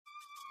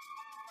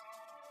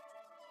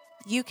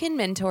You Can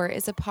Mentor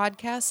is a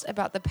podcast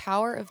about the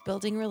power of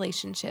building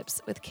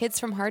relationships with kids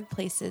from hard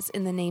places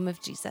in the name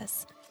of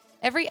Jesus.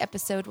 Every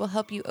episode will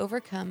help you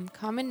overcome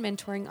common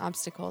mentoring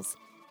obstacles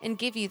and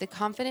give you the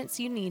confidence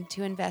you need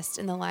to invest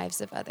in the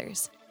lives of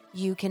others.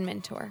 You Can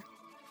Mentor.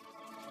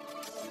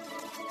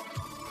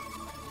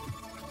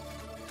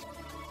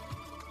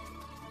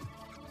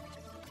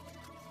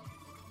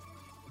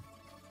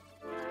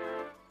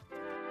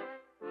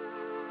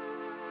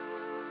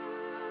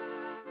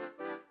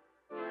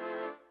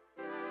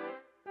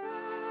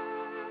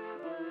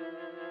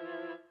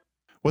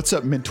 What's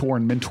up, mentor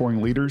and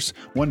mentoring leaders?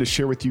 Wanted to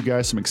share with you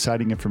guys some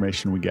exciting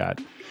information we got.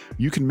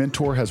 You Can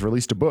Mentor has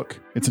released a book.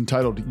 It's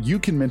entitled You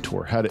Can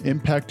Mentor: How to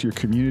Impact Your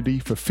Community,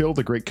 Fulfill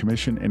the Great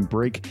Commission, and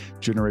Break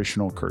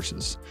Generational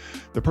Curses.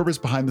 The purpose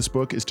behind this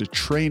book is to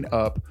train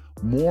up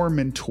more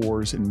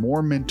mentors and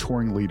more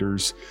mentoring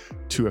leaders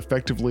to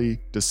effectively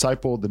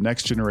disciple the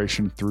next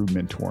generation through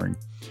mentoring.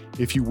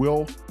 If you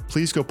will,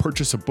 please go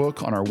purchase a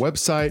book on our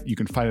website. You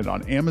can find it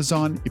on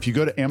Amazon. If you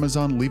go to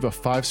Amazon, leave a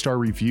 5-star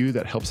review.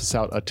 That helps us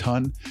out a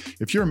ton.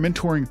 If you're a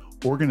mentoring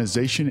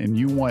organization and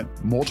you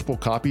want multiple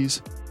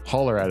copies,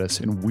 holler at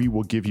us and we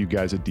will give you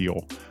guys a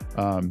deal.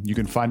 You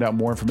can find out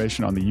more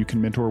information on the You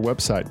Can Mentor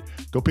website.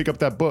 Go pick up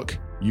that book,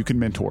 You Can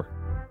Mentor.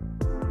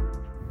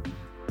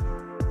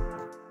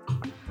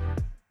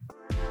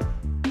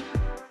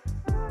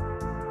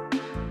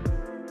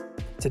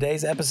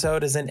 Today's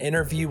episode is an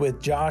interview with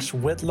Josh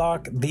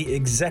Whitlock, the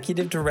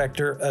Executive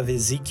Director of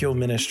Ezekiel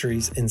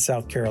Ministries in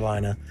South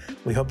Carolina.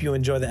 We hope you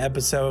enjoy the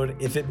episode.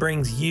 If it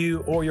brings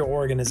you or your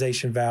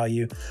organization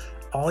value,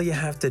 all you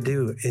have to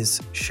do is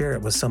share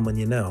it with someone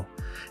you know,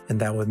 and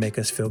that would make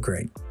us feel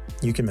great.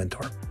 You Can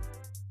Mentor.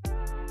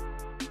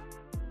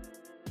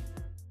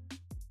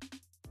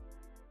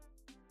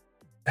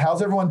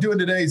 How's everyone doing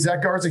today?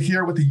 Zach Garza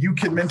here with the You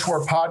Can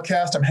Mentor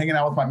podcast. I'm hanging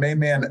out with my main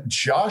man,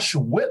 Josh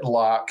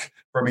Whitlock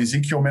from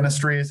Ezekiel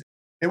Ministries.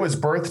 It was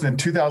birthed in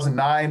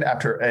 2009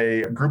 after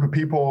a group of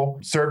people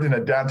served in a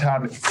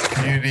downtown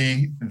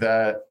community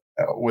that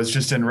was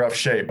just in rough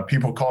shape.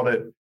 People called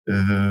it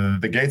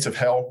the gates of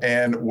hell.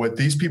 And what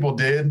these people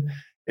did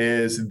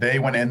is they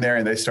went in there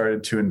and they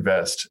started to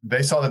invest.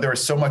 They saw that there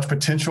was so much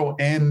potential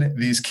in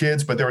these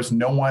kids, but there was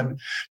no one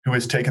who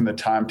has taken the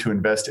time to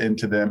invest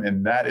into them.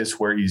 And that is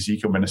where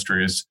Ezekiel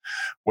Ministries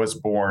was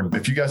born.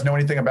 If you guys know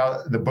anything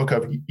about the book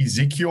of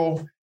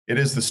Ezekiel, it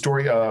is the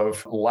story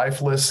of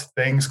lifeless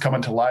things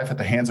coming to life at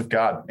the hands of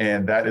God.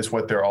 And that is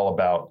what they're all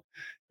about.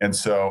 And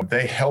so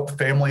they help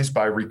families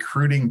by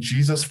recruiting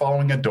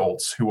Jesus-following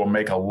adults who will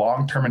make a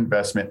long-term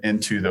investment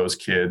into those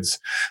kids.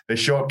 They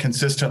show up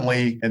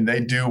consistently and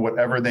they do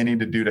whatever they need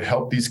to do to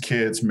help these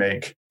kids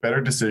make better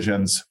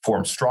decisions,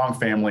 form strong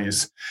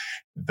families,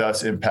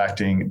 thus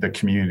impacting the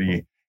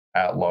community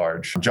at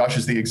large. Josh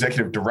is the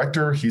executive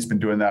director. He's been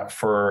doing that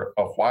for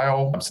a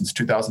while, since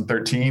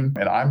 2013.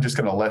 And I'm just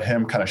going to let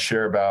him kind of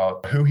share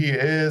about who he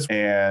is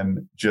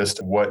and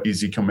just what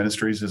Ezekiel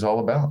Ministries is all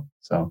about.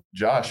 So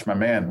Josh, my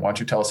man, why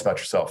don't you tell us about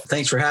yourself?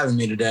 Thanks for having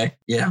me today.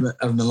 Yeah,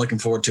 I've been looking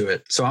forward to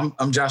it. So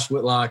I'm Josh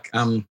Whitlock.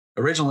 I'm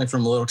originally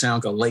from a little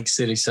town called Lake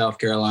City, South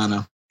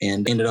Carolina,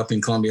 and ended up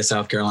in Columbia,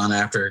 South Carolina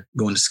after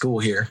going to school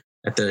here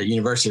at the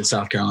University of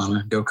South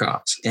Carolina, go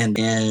Cox.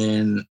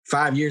 And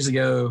 5 years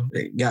ago,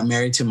 I got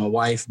married to my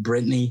wife,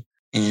 Brittany,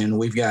 and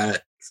we've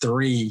got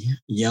 3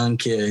 young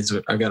kids.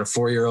 I've got a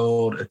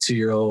 4-year-old, a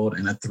 2-year-old,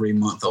 and a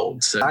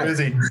 3-month-old. So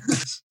busy.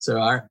 So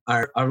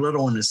our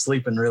little one is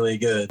sleeping really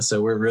good.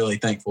 So we're really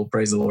thankful.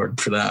 Praise the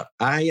Lord for that.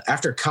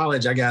 After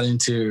college, I got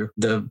into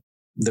the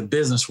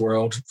business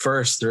world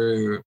first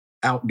through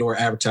outdoor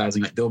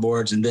advertising at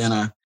billboards. And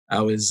then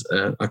I was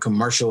a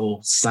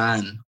commercial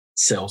sign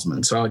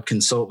salesman. So I would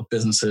consult with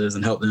businesses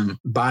and help them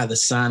buy the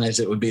signage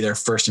that would be their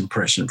first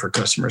impression for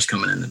customers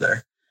coming into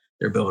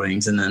their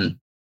buildings. And then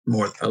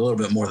a little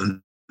bit more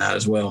than that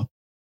as well.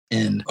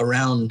 And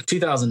around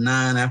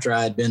 2009, after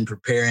I had been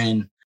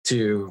preparing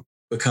to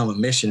become a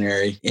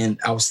missionary, and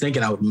I was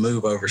thinking I would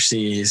move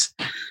overseas,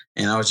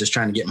 and I was just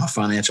trying to get my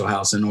financial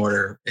house in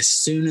order. As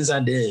soon as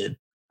I did,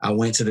 I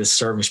went to this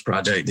service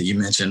project that you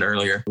mentioned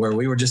earlier, where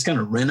we were just going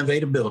to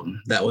renovate a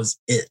building. That was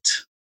it.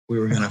 We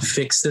were going to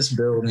fix this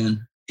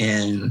building.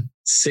 And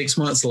 6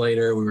 months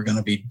later, we were going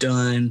to be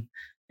done,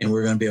 and we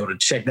were going to be able to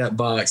check that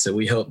box that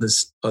we helped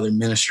this other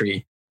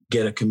ministry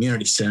get a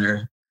community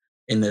center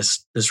in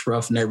this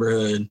rough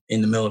neighborhood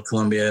in the middle of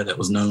Columbia that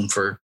was known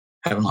for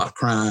having a lot of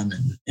crime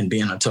and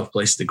being a tough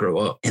place to grow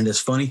up. And this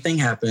funny thing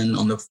happened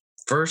on the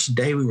first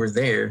day we were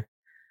there.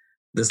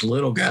 This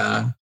little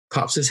guy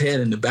pops his head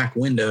in the back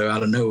window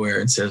out of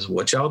nowhere and says,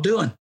 "What y'all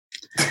doing?"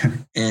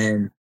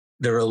 And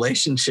the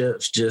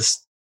relationships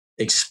just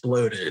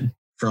exploded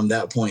from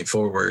that point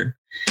forward.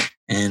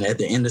 And at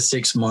the end of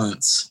 6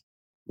 months,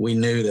 we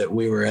knew that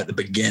we were at the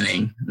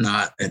beginning,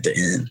 not at the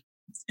end.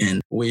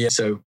 And we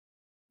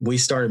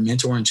started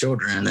mentoring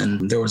children,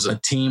 and there was a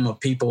team of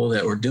people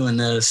that were doing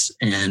this.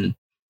 And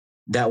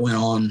that went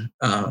on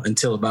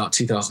until about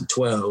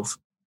 2012,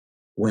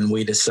 when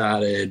we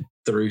decided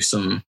through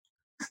some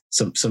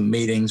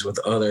meetings with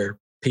other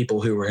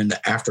people who were in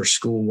the after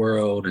school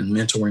world and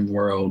mentoring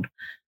world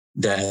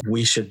that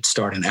we should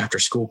start an after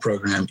school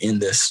program in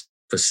this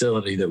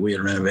facility that we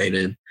had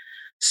renovated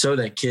so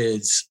that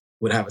kids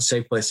would have a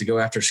safe place to go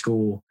after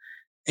school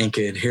and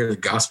could hear the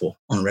gospel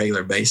on a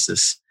regular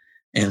basis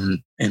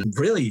and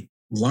really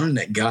learn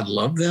that God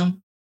loved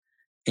them.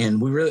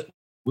 And we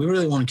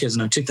really wanted kids to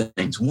know two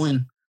things.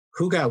 One,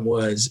 who God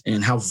was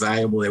and how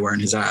valuable they were in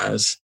his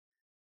eyes,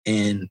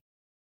 and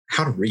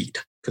how to read,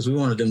 because we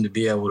wanted them to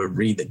be able to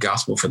read the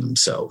gospel for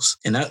themselves.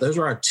 And those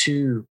were our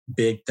two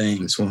big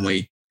things when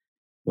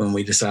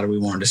we decided we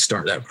wanted to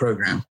start that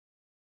program.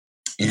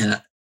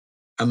 And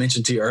I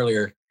mentioned to you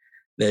earlier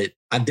that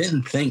I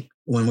didn't think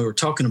when we were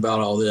talking about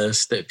all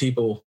this that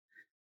people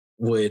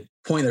would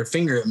point their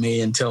finger at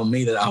me and tell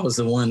me that I was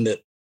the one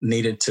that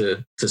needed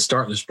to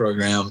start this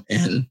program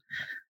and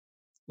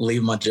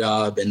leave my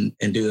job and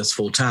do this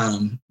full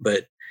time.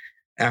 But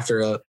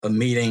after a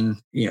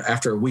meeting,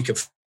 after a week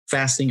of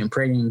fasting and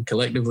praying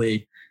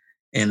collectively,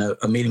 and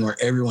a meeting where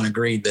everyone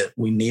agreed that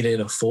we needed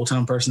a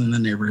full-time person in the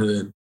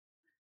neighborhood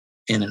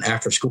in an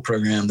after-school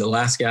program, the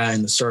last guy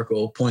in the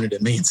circle pointed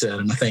at me and said,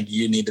 "And I think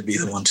you need to be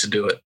the one to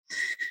do it."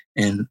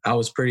 And I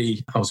was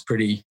pretty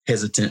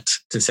hesitant,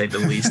 to say the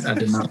least. I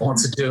did not want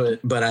to do it,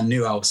 but I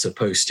knew I was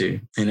supposed to.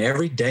 And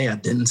every day I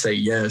didn't say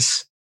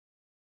yes,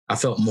 I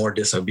felt more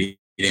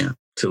disobedient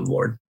to the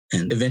Lord.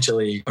 And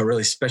eventually a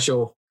really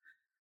special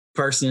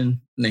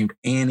person named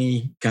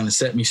Annie kind of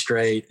set me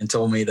straight and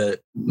told me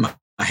that my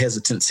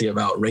hesitancy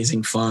about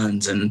raising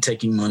funds and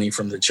taking money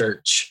from the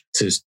church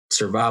to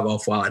survive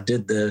off while I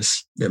did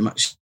this,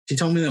 she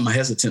told me that my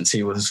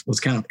hesitancy was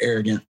kind of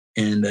arrogant,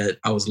 and that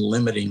I was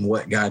limiting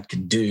what God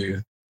could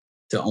do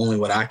to only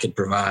what I could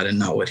provide and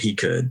not what he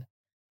could.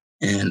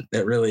 And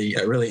that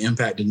really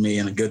impacted me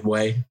in a good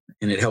way.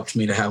 And it helped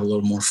me to have a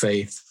little more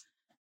faith.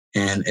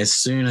 And as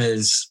soon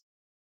as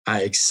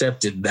I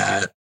accepted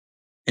that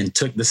and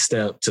took the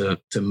step to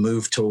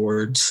move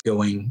towards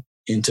going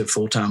into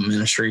full-time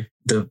ministry,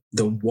 the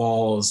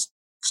walls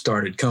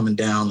started coming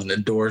down and the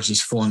doors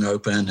just flung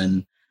open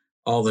and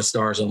all the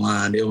stars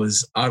aligned. It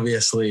was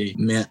obviously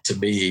meant to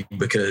be,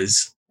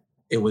 because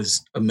it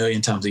was a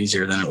million times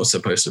easier than it was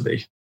supposed to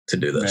be to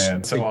do this,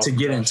 to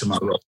get into my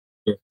role.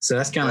 Yeah. So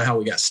that's kind of how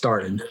we got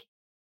started.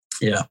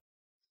 Yeah.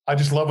 I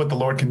just love what the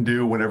Lord can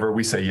do whenever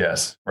we say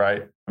yes,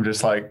 right? I'm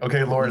just like,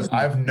 okay, Lord,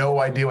 I have no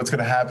idea what's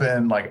going to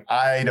happen. Like,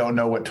 I don't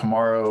know what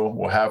tomorrow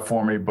will have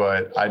for me,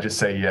 but I just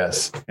say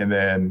yes. And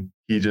then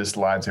he just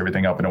lines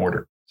everything up in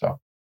order. So,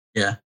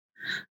 yeah,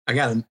 I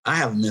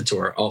have a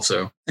mentor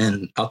also,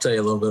 and I'll tell you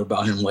a little bit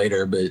about him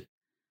later, but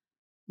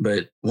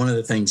one of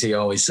the things he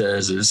always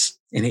says is,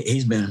 and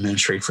he's been in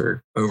ministry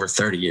for over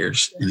 30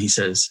 years. And he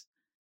says,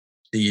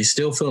 "Do you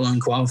still feel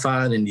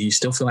unqualified? And do you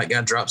still feel like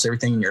God drops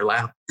everything in your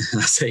lap?"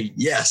 And I say,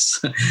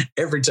 yes,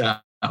 every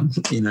time,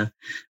 and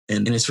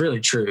it's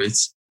really true.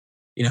 It's,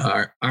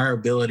 our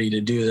ability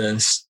to do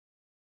this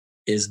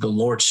is the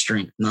Lord's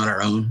strength, not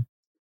our own.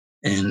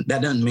 And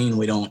that doesn't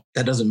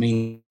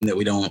mean that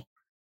we don't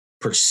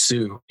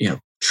pursue,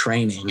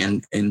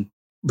 training and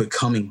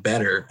becoming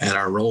better at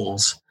our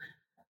roles.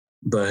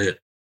 But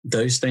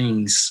those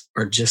things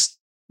are just,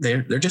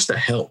 they're just a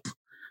help.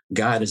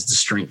 God is the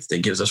strength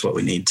that gives us what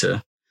we need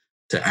to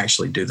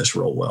actually do this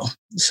role well.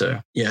 So,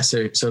 yeah,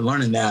 so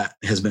learning that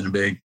has been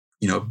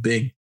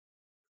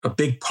a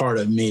big part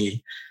of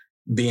me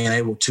being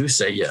able to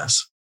say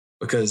yes,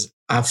 because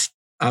I've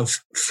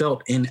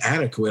felt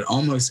inadequate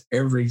almost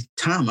every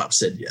time I've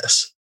said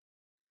yes,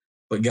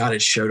 but God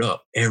has showed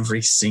up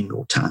every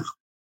single time,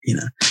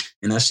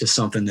 and that's just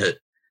something that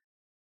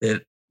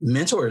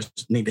mentors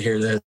need to hear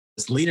this,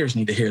 leaders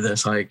need to hear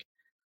this. Like,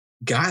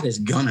 God is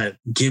gonna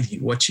give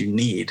you what you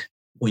need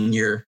when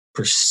you're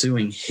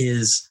pursuing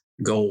his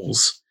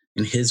goals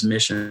and his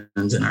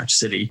missions in our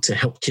city to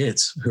help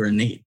kids who are in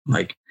need.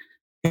 Like,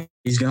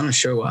 he's gonna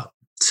show up.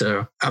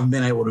 So I've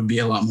been able to be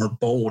a lot more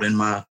bold in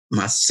my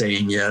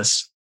saying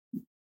yes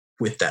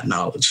with that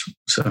knowledge.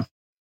 So,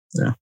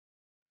 yeah.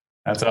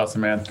 That's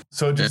awesome, man.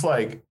 So just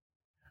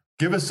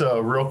give us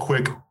a real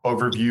quick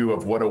overview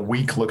of what a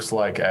week looks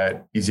like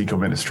at Ezekiel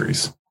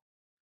Ministries.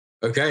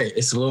 Okay,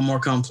 it's a little more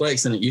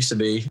complex than it used to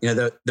be.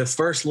 The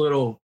first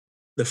little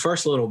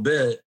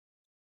bit,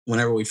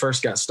 whenever we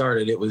first got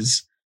started, it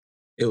was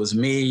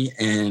me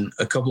and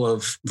a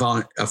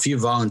few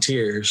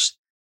volunteers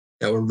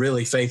that were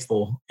really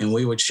faithful, and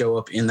we would show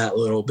up in that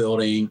little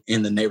building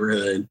in the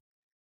neighborhood,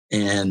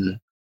 and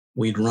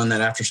we'd run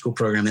that after school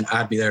program, and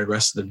I'd be there the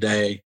rest of the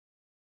day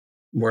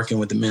working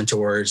with the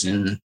mentors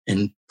and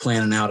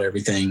planning out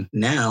everything.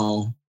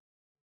 Now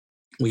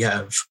we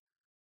have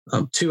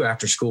 2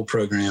 after school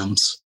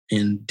programs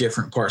in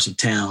different parts of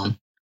town,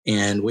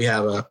 and we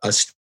have a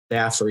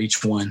staff for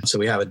each one. So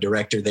we have a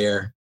director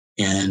there,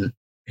 and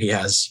he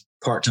has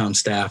part-time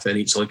staff at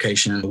each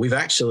location. We've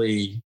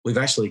actually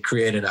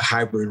created a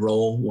hybrid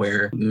role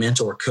where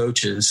mentor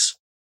coaches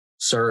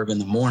serve in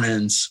the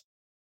mornings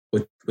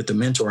with the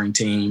mentoring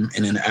team,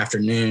 and in the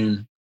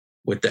afternoon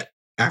with the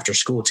after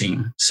school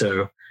team.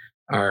 So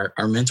our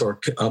mentor,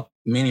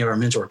 many of our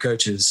mentor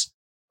coaches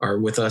are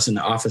with us in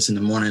the office in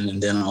the morning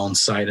and then on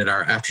site at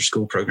our after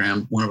school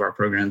program, one of our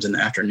programs in the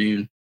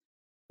afternoon,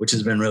 which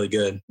has been really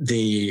good.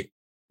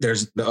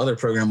 There's the other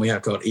program we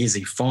have called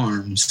Easy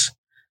Farms,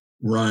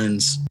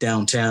 runs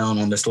downtown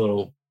on this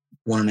little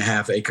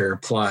 1.5 acre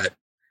plot,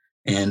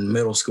 and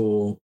middle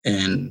school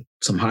and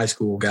some high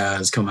school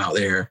guys come out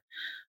there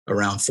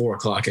around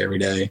 4:00 every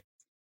day.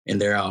 And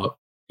they're out,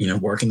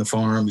 working the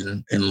farm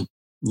and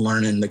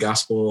learning the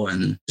gospel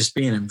and just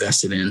being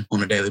invested in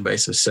on a daily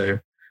basis. So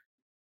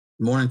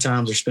morning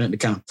times are spent to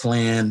kind of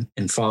plan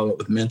and follow up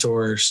with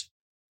mentors.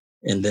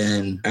 And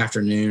then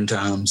afternoon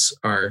times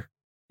are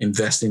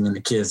investing in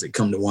the kids that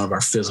come to one of our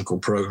physical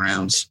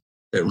programs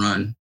that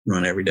run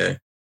every day.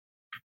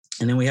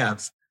 And then we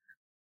have,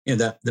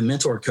 that the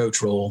mentor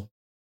coach role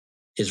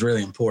is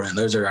really important.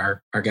 Those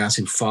are our guys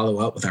who follow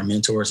up with our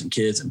mentors and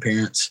kids and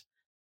parents.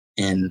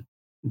 And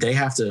they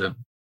have to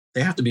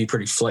be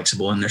pretty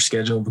flexible in their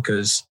schedule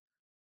because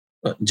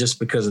of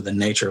the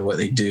nature of what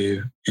they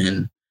do,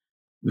 and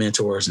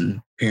mentors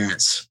and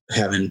parents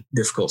having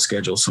difficult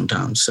schedules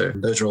sometimes. So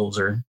those roles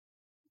are,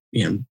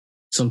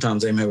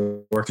 sometimes they may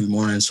work in the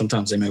morning,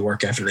 sometimes they may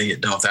work after they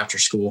get done with after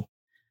school.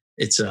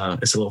 It's a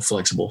little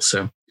flexible.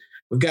 So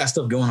we've got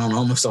stuff going on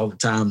almost all the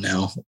time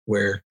now,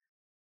 where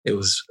it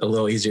was a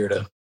little easier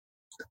to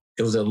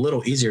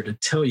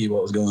tell you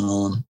what was going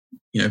on,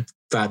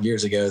 5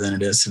 years ago than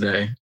it is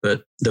today.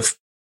 But the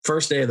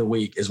first day of the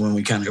week is when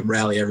we kind of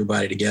rally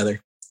everybody together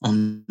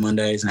on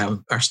Mondays and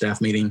have our staff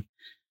meeting.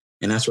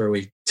 And that's where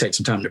we take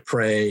some time to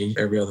pray.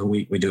 Every other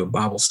week we do a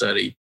Bible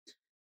study,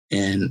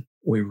 and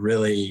we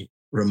really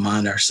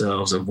remind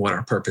ourselves of what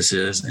our purpose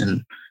is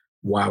and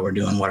why we're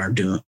doing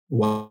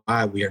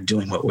why we are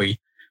doing what we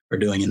are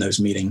doing in those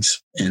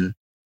meetings. And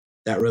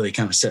that really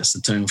kind of sets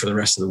the tone for the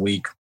rest of the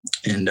week.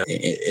 And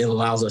it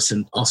allows us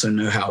to also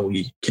know how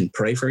we can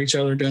pray for each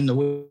other during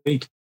the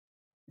week.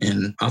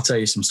 And I'll tell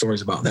you some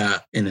stories about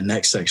that in the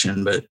next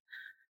section. But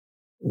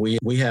we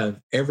have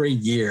every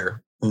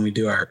year when we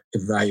do our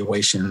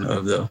evaluation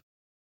of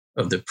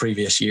the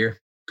previous year,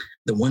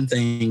 the one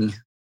thing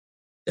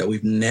that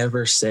we've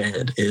never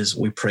said is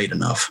we prayed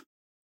enough.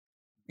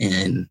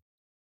 And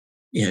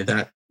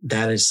that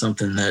is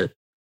something that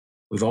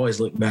we've always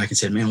looked back and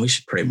said, man, we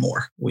should pray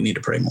more. We need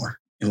to pray more.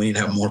 And we need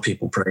to have more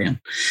people praying.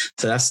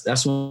 So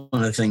that's one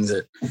of the things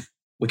that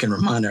we can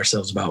remind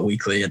ourselves about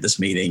weekly at this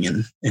meeting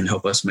and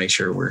help us make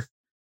sure we're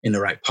in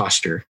the right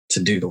posture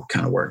to do the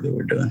kind of work that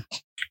we're doing.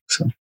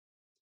 So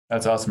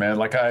that's awesome, man.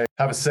 Like, I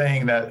have a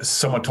saying that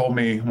someone told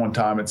me one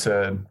time. It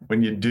said,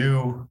 when you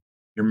do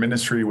your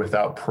ministry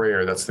without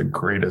prayer, that's the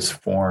greatest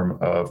form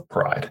of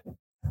pride.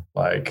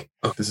 Like,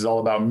 this is all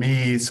about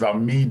me. It's about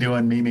me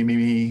doing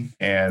me.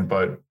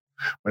 But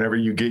whenever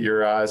you get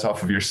your eyes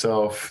off of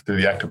yourself through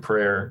the act of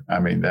prayer, I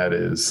mean, that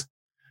is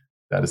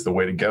the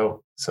way to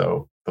go.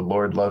 So the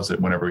Lord loves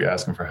it whenever we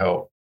ask him for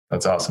help.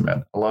 That's awesome,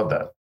 man. I love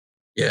that.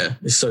 Yeah,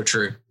 it's so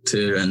true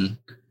too.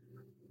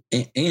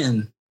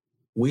 And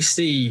we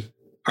see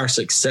our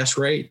success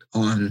rate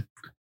on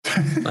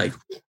like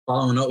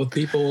following up with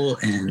people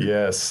and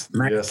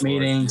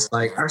meetings. Lord.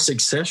 Like, our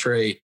success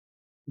rate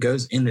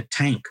goes in the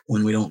tank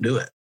when we don't do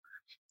it.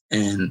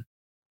 And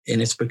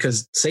it's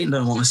because Satan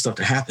doesn't want this stuff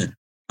to happen.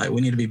 Like,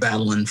 we need to be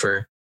battling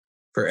for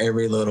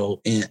every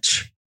little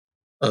inch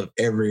of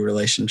every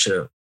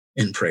relationship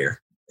in prayer.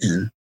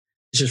 And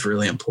it's just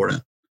really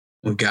important.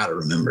 We've got to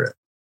remember it.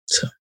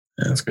 So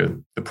yeah. That's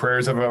good. The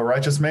prayers of a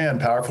righteous man,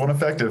 powerful and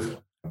effective.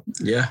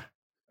 Yeah,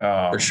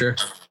 for sure.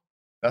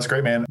 That's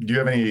great, man. Do you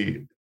have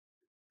any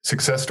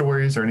success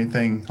stories or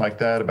anything like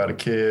that about a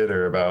kid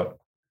or about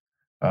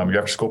your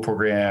after school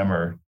program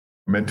or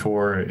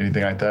mentor, or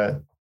anything like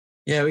that?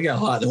 Yeah, we got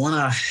a lot. The one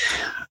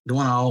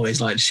I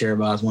always like to share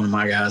about is one of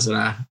my guys that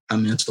I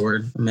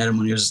mentored. I met him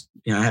when he was,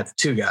 I had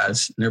 2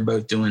 guys, and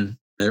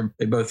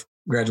they both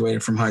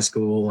graduated from high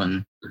school,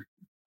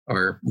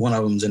 or one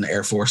of them's in the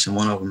Air Force and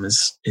one of them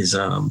is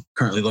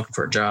currently looking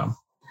for a job.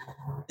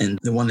 And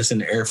the one that's in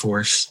the Air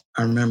Force,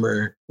 I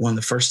remember one of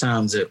the first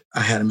times that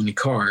I had him in the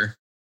car,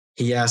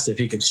 he asked if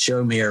he could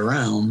show me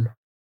around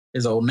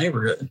his old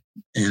neighborhood.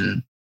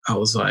 And I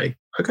was like,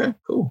 okay,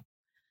 cool.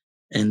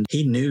 And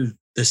he knew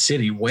the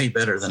city way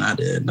better than I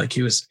did. Like,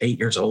 he was 8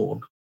 years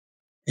old,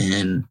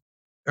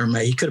 or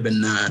maybe he could have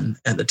been 9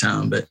 at the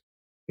time, but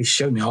he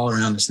showed me all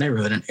around this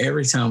neighborhood. And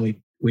every time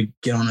we'd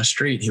get on the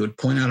street, he would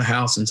point out a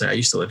house and say, I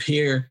used to live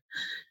here.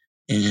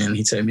 And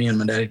he'd say, me and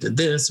my daddy did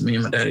this, me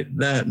and my daddy did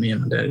that, me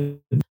and my daddy.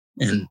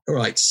 And there were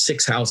like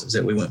 6 houses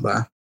that we went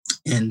by.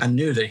 And I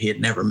knew that he had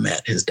never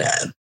met his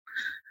dad.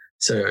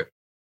 So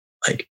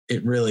like,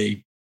 it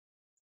really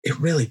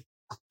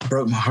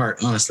broke my heart,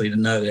 honestly, to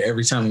know that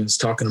every time he was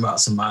talking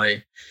about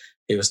somebody,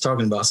 he was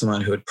talking about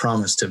somebody who had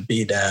promised to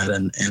be dad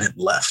and had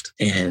left.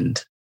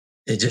 And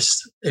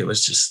it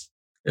was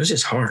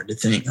just hard to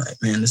think,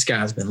 like, man, this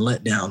guy's been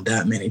let down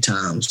that many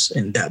times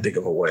in that big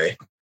of a way.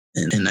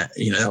 And that,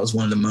 that was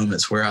one of the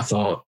moments where I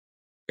thought,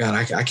 God,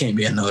 I can't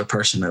be another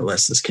person that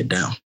lets this kid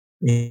down,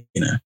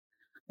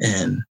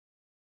 And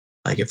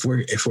Like if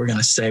we're going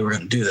to say we're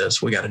going to do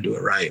this, we got to do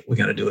it right. We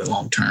got to do it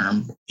long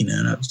term.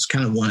 And it's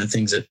kind of one of the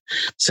things that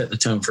set the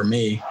tone for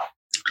me.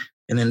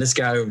 And then this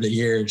guy over the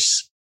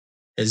years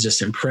has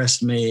just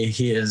impressed me.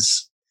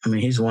 He's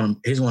one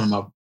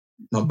of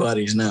my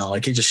buddies now.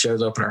 Like he just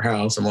shows up at our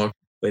house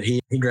but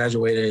he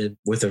graduated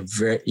with a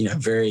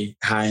very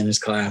high in his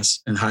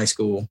class in high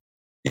school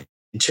and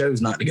chose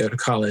not to go to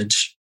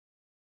college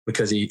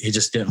because he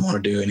just didn't want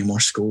to do any more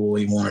school.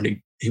 He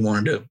wanted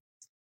to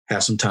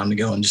have some time to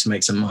go and just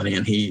make some money.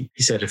 And he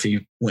said if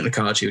he went to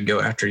college, he would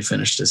go after he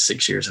finished his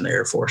 6 years in the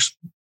Air Force,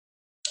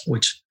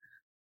 which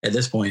at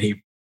this point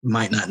he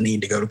might not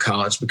need to go to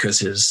college because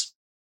his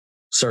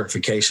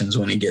certifications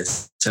when he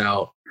gets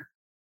out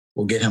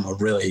will get him a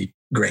really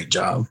great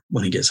job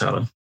when he gets out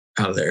of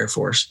the Air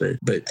Force. But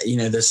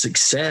the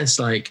success,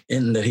 like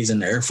in that he's in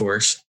the Air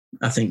Force,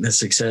 I think the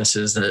success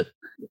is that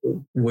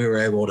we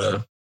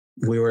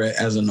were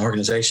as an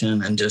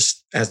organization and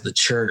just as the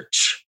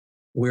church,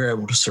 we were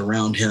able to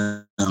surround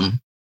him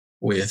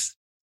with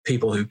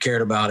people who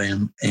cared about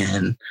him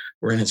and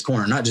were in his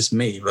corner. Not just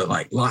me, but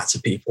like lots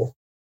of people,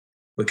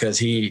 because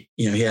he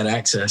had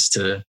access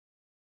to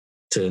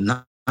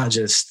not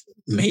just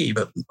me,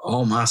 but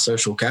all my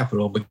social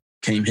capital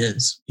became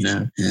his,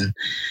 and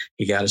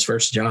he got his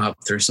first job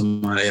through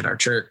somebody at our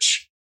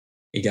church.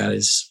 He got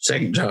his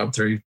second job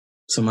through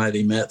somebody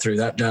he met through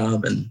that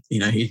job. And,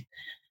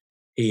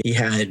 he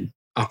had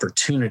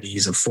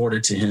opportunities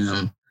afforded to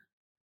him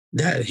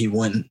that he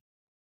wouldn't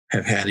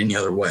have had any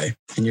other way.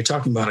 And you're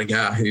talking about a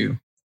guy who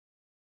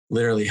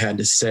literally had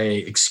to say,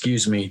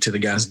 excuse me, to the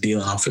guys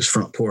dealing off his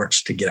front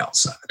porch to get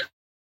outside.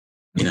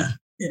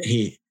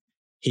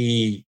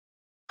 He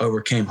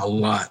overcame a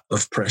lot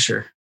of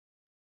pressure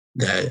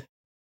that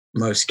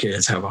most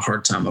kids have a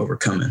hard time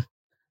overcoming,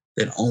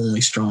 that only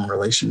strong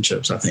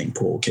relationships, I think,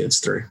 pull kids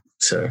through.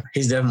 So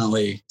he's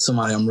definitely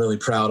somebody I'm really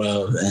proud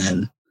of.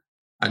 And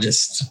I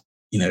just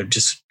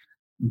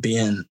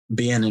being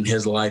in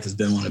his life has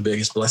been one of the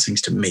biggest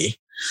blessings to me.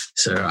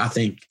 So I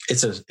think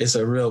it's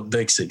a real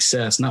big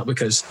success, not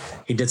because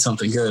he did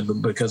something good,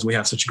 but because we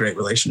have such a great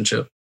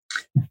relationship.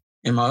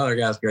 And my other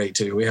guy's great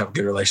too. We have a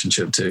good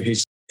relationship too.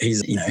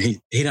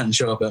 He doesn't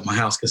show up at my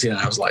house because he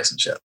doesn't have his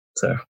license yet.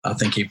 So I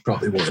think he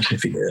probably would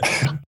if he did.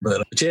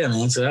 But yeah,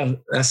 man. So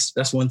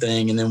that's one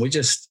thing. And then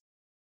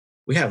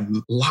we have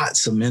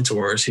lots of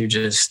mentors who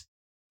just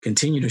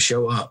continue to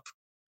show up,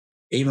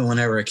 even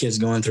whenever a kid's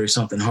going through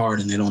something hard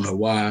and they don't know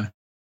why.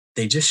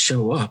 They just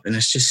show up, and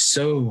it's just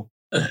so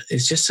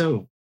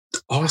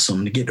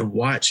awesome to get to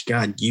watch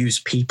God use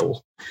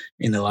people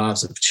in the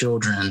lives of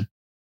children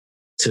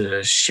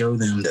to show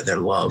them that they're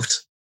loved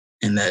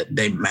and that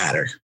they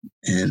matter.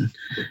 And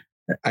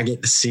I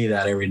get to see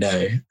that every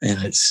day.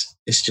 And it's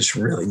just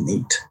really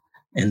neat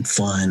and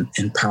fun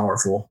and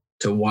powerful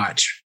to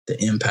watch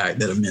the impact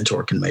that a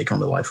mentor can make on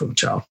the life of a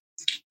child.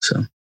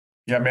 So,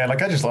 yeah, man,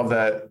 like I just love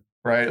that,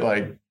 right?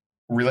 Like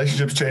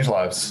relationships change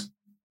lives,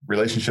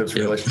 relationships.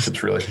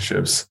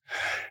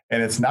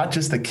 And it's not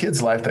just the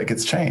kid's life that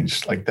gets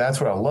changed. Like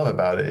that's what I love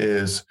about it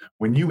is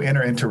when you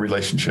enter into a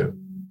relationship,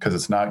 because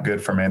it's not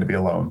good for a man to be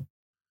alone.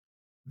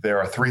 There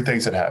are three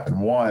things that happen.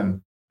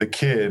 One, the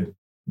kid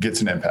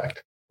gets an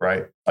impact,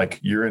 right? Like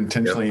you're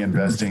intentionally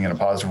investing in a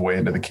positive way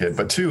into the kid.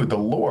 But two, the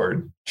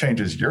Lord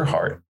changes your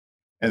heart.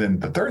 And then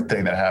the third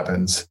thing that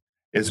happens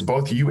is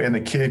both you and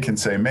the kid can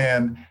say,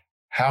 man,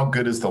 how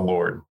good is the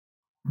Lord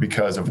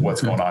because of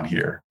what's going on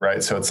here,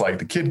 right? So it's like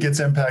the kid gets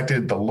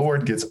impacted, the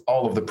Lord gets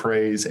all of the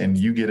praise, and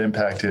you get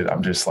impacted.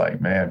 I'm just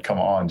like, man, come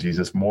on,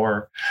 Jesus,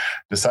 more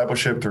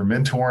discipleship through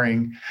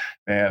mentoring.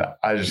 Man,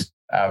 I just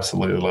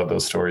absolutely love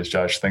those stories.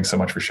 Josh, thanks so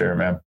much for sharing,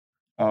 man.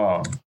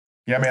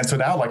 Yeah, man. So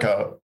now like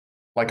a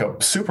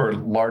super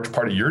large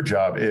part of your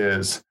job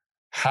is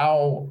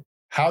how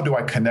do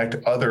I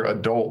connect other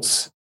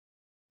adults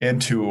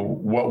into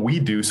what we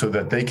do so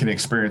that they can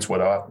experience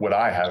what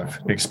I have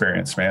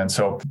experienced, man.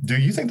 So do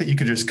you think that you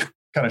could just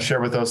kind of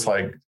share with us,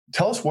 like,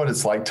 tell us what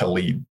it's like to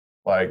lead?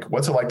 Like,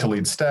 what's it like to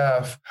lead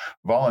staff,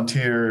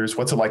 volunteers?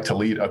 What's it like to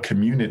lead a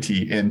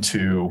community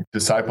into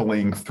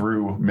discipling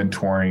through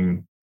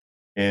mentoring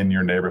in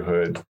your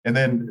neighborhood? And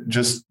then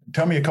just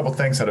tell me a couple of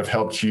things that have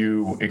helped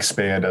you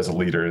expand as a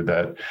leader,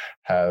 that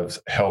have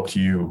helped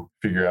you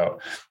figure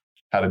out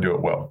how to do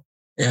it well.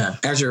 Yeah.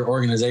 As your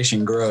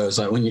organization grows,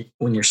 like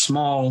when you're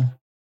small,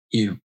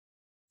 you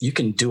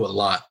can do a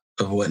lot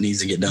of what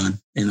needs to get done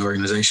in the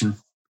organization.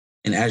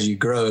 And as you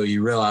grow,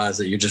 you realize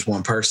that you're just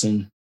one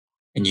person,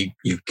 and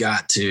you've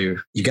got to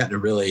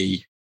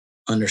really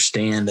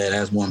understand that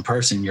as one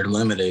person, you're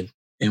limited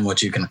in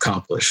what you can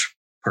accomplish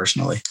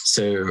personally.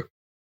 So,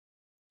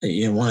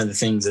 one of the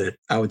things that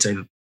I would say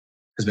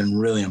has been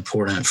really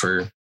important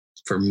for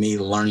me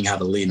learning how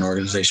to lead an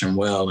organization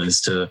well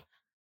is to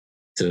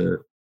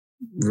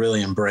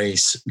really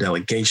embrace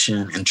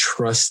delegation and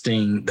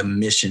trusting the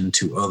mission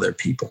to other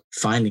people,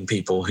 finding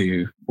people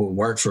who will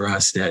work for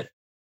us that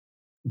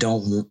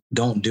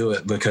don't do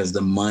it because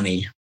the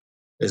money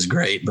is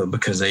great, but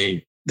because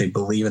they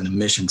believe in the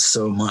mission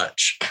so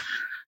much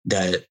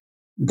that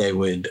they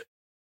would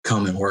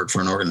come and work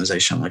for an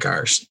organization like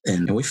ours.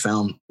 And we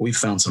found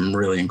some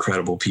really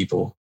incredible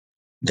people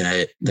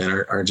that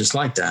are just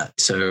like that.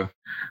 So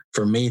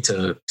for me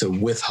to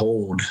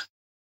withhold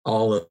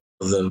all of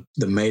the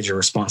major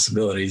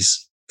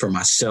responsibilities for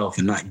myself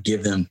and not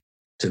give them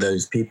to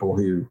those people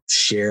who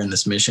share in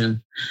this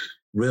mission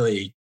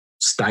really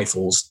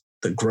stifles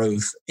the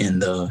growth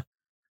and the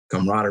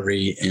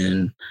camaraderie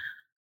and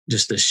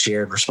just the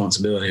shared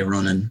responsibility of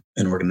running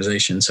an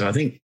organization. So I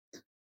think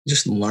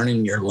just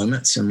learning your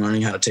limits and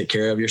learning how to take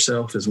care of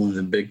yourself is one of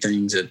the big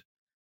things that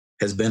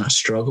has been a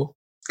struggle,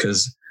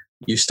 because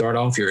you start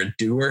off, you're a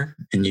doer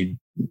and you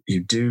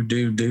do,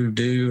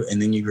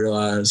 and then you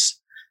realize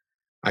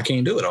I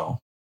can't do it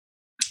all.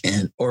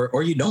 And,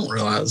 or you don't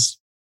realize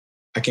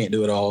I can't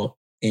do it all.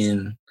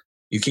 And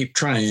you keep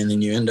trying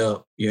and you end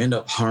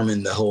up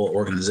harming the whole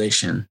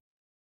organization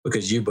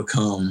because you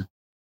become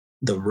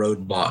the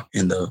roadblock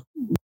and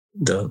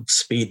the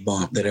speed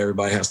bump that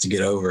everybody has to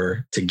get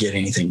over to get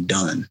anything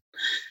done.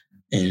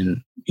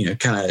 And,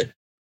 kind of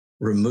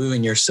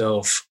removing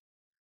yourself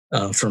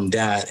from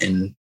that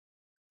and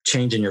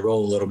changing your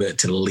role a little bit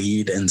to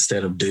lead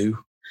instead of do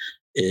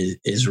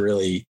is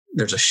really,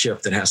 there's a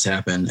shift that has to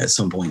happen at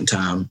some point in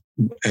time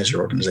as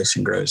your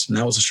organization grows. And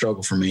that was a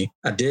struggle for me.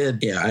 I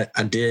did.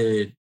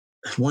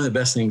 One of the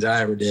best things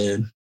I ever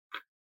did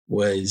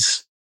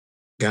was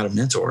got a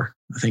mentor.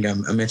 I think I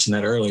mentioned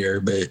that earlier,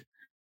 but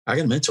I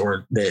got a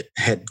mentor that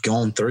had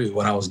gone through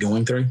what I was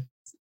going through,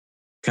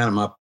 kind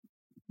of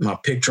my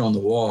picture on the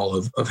wall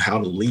of how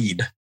to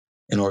lead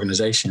an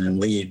organization and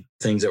lead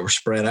things that were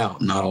spread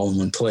out, not all in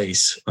one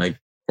place, like,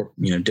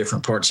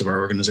 different parts of our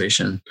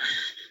organization.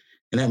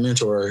 And that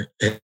mentor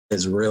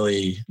has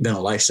really been a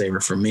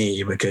lifesaver for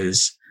me,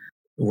 because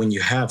when you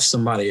have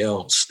somebody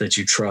else that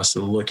you trust to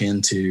look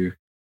into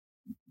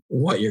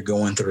what you're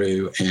going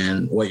through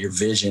and what your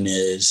vision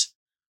is,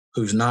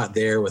 who's not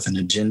there with an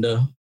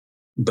agenda,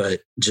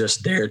 but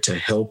just there to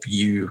help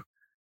you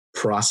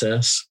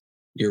process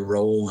your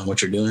role and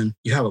what you're doing,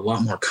 you have a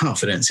lot more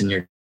confidence in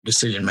your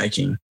decision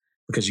making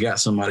because you got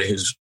somebody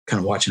who's kind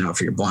of watching out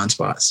for your blind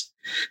spots.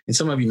 And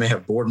some of you may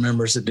have board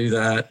members that do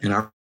that, and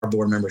our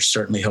board members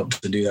certainly help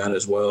to do that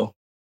as well.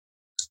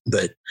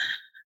 But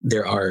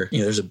there are,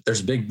 there's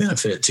a big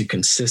benefit to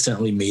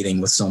consistently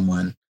meeting with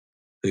someone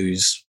who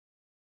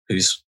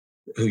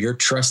you're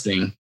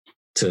trusting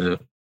to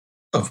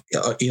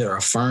either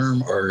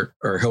affirm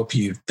or help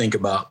you think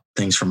about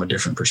things from a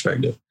different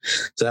perspective.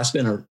 So that's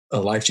been a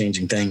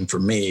life-changing thing for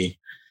me.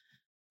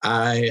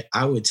 I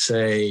would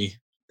say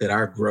that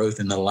our growth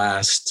in the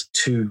last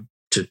 2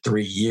 to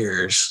 3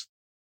 years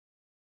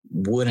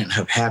wouldn't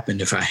have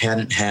happened if I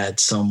hadn't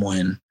had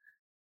someone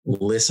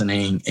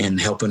listening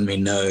and helping me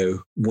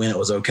know when it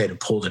was okay to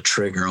pull the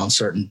trigger on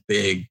certain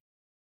big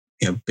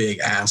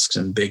asks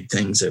and big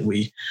things that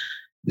we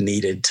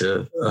needed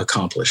to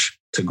accomplish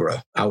to grow.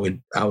 I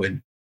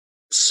would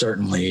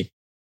certainly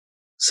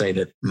say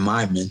that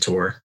my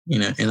mentor,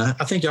 and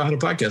I think y'all had a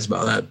podcast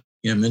about that.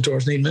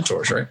 Mentors need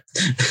mentors, right?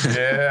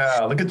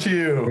 Yeah, look at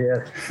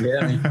you.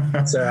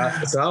 Yeah. So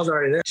I was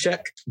already there.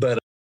 Check. But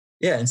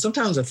and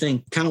sometimes I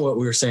think kind of what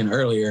we were saying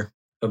earlier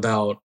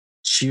about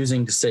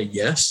choosing to say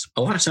yes.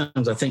 A lot of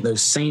times I think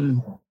those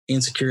same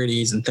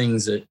insecurities and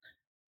things that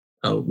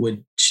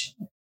would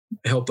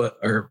help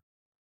or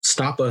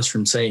stop us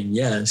from saying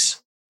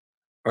yes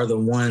are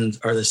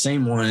the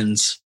same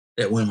ones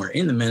that when we're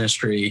in the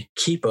ministry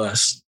keep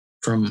us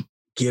from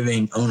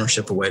giving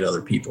ownership away to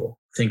other people.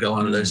 I think a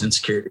lot of those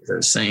insecurities are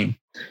the same.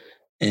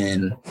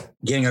 And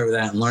getting over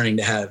that and learning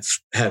to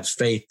have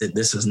faith that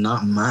this is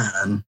not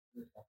mine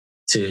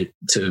to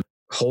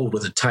hold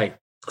with a tight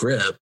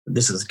grip.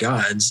 This is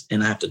God's,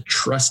 and I have to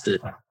trust it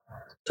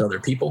to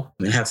other people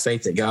and have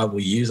faith that God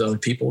will use other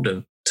people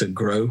to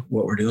grow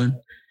what we're doing.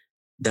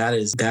 That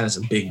is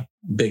a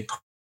big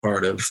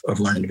part of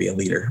learning to be a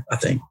leader, I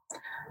think.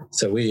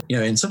 So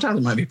and sometimes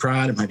it might be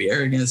pride, it might be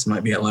arrogance, it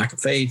might be a lack of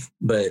faith,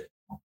 but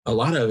a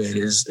lot of it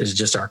is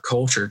just our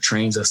culture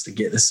trains us to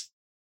get this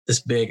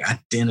big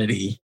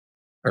identity,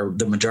 or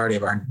the majority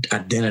of our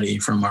identity,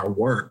 from our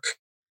work.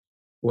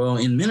 Well,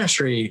 in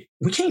ministry,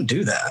 we can't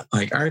do that.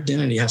 Like, our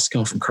identity has to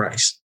come from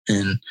Christ.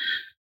 And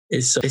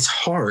it's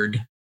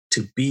hard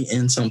to be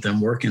in something,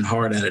 working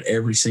hard at it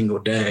every single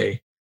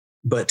day,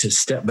 but to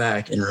step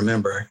back and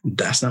remember,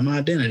 that's not my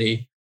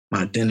identity.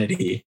 My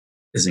identity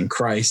is in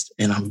Christ,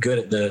 and I'm good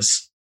at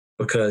this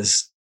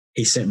because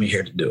he sent me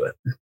here to do it,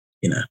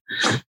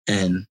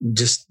 and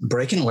just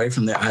breaking away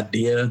from the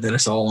idea that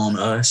it's all on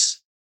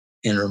us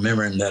and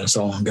remembering that it's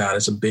all on God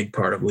is a big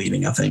part of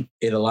leading. I think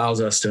it allows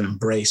us to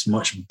embrace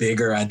much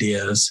bigger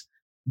ideas,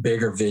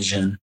 bigger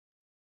vision,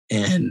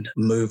 and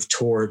move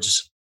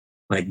towards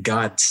like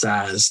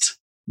God-sized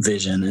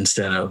vision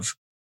instead of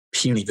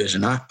puny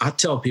vision. I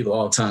tell people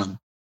all the time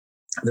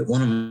that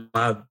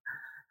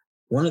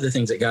one of the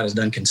things that God has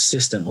done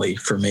consistently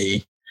for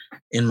me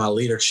in my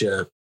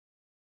leadership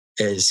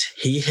is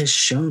he has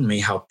shown me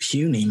how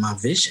puny my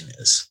vision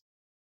is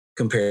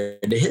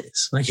compared to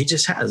his. Like, he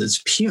just has,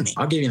 it's puny.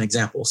 I'll give you an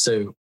example.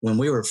 So when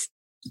we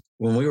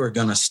were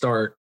going to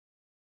start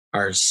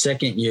our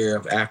second year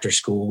of after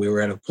school, we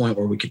were at a point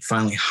where we could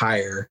finally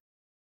hire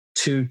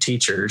 2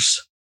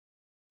 teachers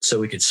so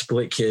we could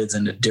split kids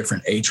into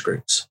different age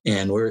groups.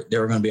 And they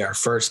were going to be our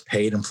first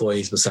paid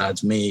employees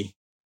besides me.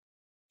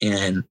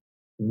 And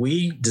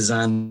we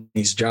designed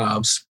these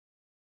jobs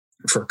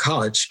for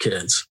college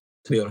kids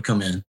to be able to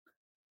come in.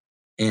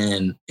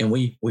 And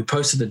we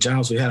posted the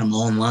jobs. We had them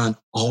online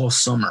all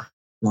summer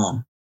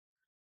long.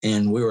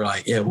 And we were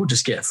like, yeah, we'll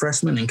just get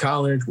freshmen in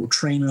college. We'll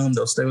train them.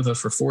 They'll stay with us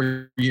for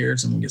 4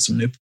 years and we'll get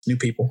some new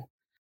people.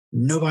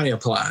 Nobody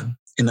applied.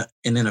 And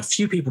then a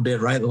few people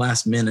did right at the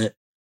last minute,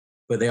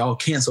 but they all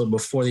canceled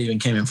before they even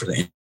came in for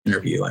the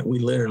interview. Like we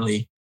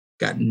literally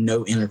got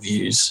no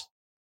interviews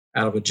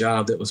out of a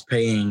job that was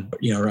paying,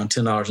 around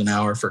 $10 an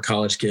hour for a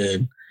college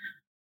kid,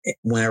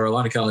 whenever a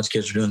lot of college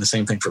kids are doing the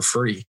same thing for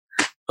free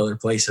other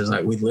places.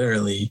 Like we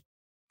literally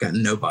got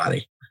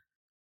nobody.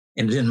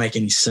 And it didn't make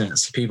any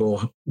sense.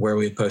 People where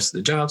we had posted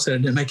the job said it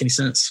didn't make any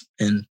sense.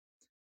 And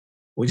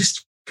we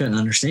just couldn't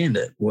understand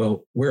it.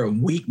 Well, we're a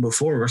week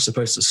before we're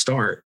supposed to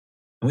start.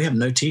 And we have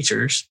no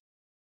teachers.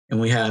 And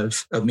we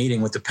have a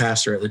meeting with the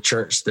pastor at the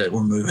church that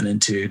we're moving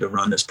into to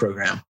run this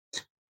program.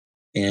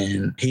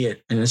 And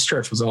this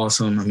church was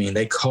awesome. I mean,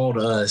 they called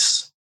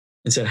us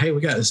and said, hey,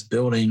 we got this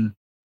building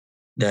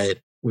that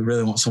we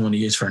really want someone to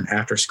use for an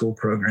after school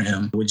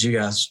program. Would you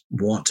guys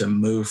want to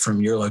move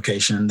from your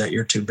location that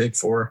you're too big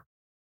for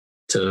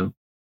to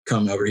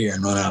come over here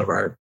and run out of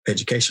our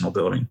educational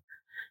building?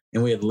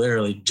 And we had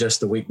literally just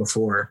the week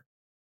before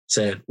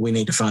said, we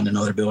need to find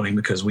another building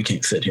because we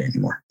can't fit here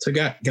anymore. So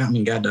God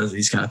does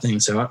these kind of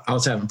things. So I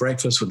was having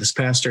breakfast with this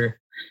pastor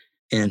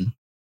and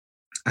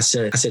I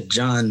said,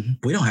 John,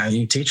 we don't have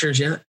any teachers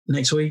yet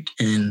next week.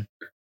 And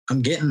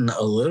I'm getting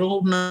a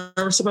little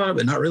nervous about it,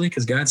 but not really,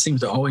 because God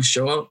seems to always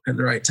show up at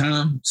the right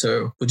time.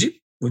 So would you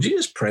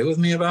just pray with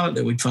me about it,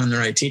 that we'd find the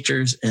right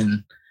teachers?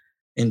 And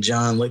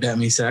John looked at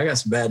me and said, I got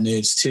some bad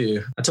news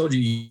too. I told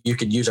you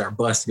could use our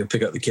bus to go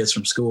pick up the kids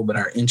from school, but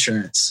our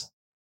insurance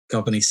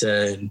company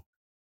said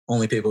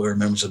only people who are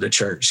members of the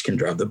church can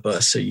drive the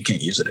bus, so you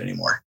can't use it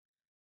anymore.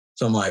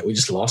 So I'm like, we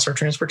just lost our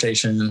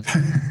transportation.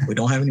 We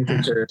don't have any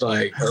teachers.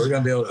 Like, are we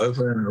going to be able to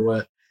open or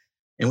what?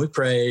 And we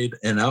prayed,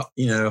 and I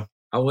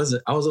was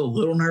a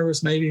little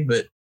nervous maybe,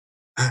 but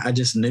I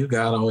just knew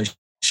God always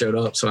showed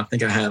up. So I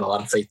think I had a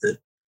lot of faith that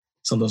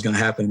something was going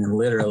to happen. And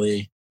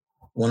literally,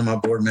 one of my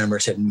board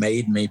members had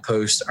made me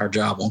post our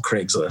job on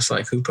Craigslist.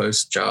 Like, who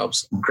posts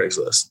jobs on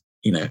Craigslist?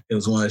 It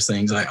was one of those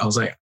things. I was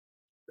like,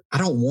 I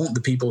don't want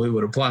the people who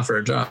would apply for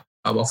a job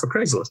off of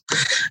Craigslist.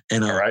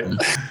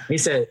 And he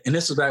said, and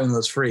this was back when it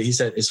was free. He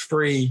said, it's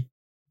free.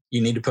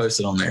 You need to post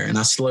it on there. And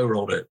I slow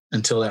rolled it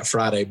until that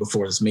Friday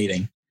before this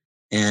meeting.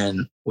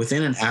 And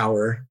within an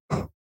hour,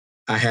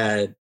 I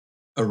had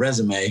a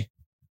resume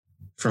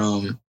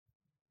from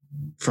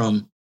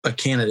a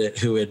candidate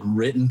who had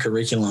written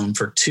curriculum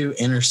for 2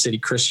 inner city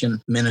Christian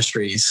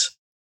ministries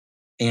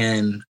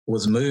and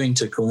was moving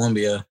to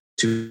Columbia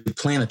to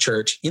plant a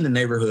church in the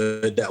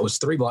neighborhood that was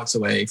 3 blocks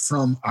away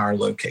from our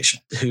location,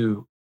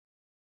 who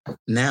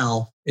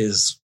now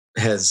has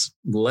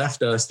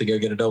left us to go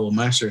get a double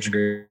master's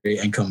degree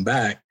and come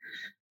back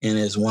and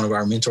is one of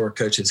our mentor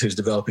coaches who's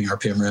developing our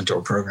peer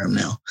mentor program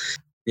now.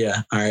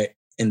 Yeah. All right.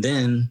 And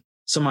then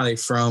somebody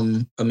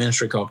from a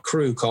ministry called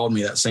Crew called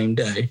me that same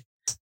day,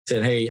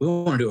 said, hey, we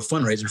want to do a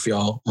fundraiser for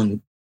y'all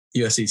on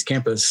USC's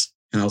campus.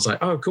 And I was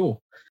like, oh,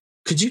 cool.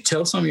 Could you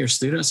tell some of your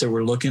students that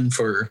we're looking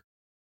for,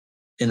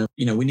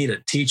 we need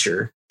a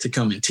teacher to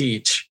come and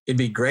teach. It'd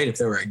be great if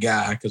there were a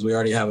guy, because we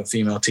already have a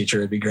female teacher.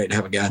 It'd be great to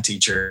have a guy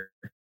teacher.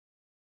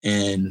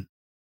 And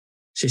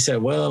she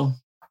said, well,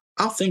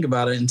 I'll think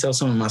about it and tell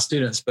some of my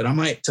students, but I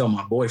might tell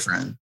my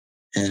boyfriend.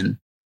 And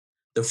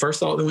the first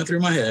thought that went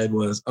through my head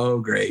was, oh,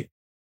 great.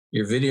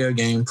 Your video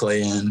game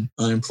playing,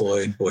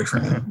 unemployed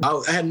boyfriend.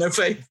 I had no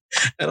faith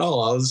at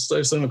all. I was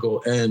so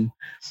cynical. And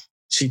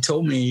she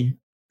told me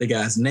the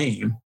guy's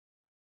name.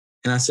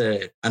 And I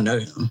said, I know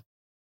him.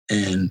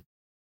 And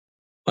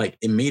like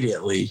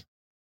immediately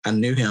I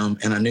knew him,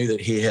 and I knew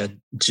that he had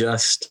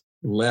just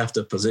left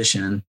a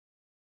position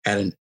at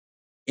an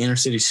inner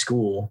city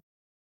school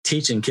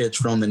teaching kids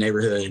from the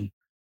neighborhood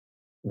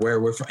where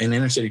we're from, an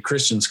inner city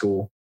Christian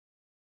school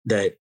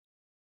that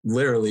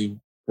literally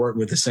worked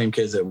with the same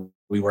kids that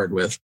we worked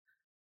with.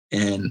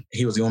 And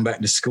he was going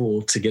back to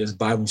school to get his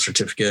Bible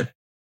certificate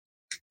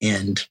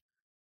and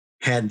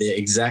had the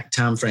exact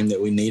time frame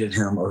that we needed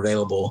him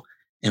available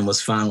and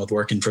was fine with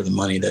working for the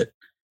money that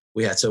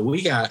we had. So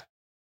we got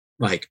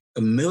like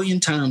 1 million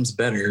times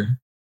better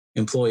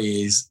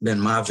employees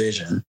than my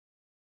vision.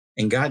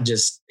 And God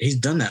he's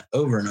done that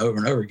over and over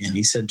and over again.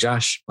 He said,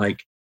 Josh,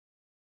 like,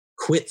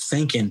 quit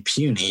thinking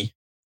puny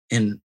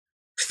and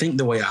think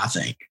the way I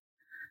think.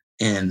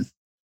 And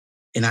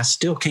I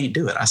still can't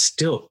do it.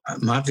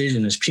 My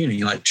vision is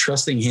puny. Like,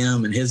 trusting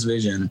him and his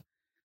vision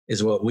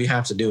is what we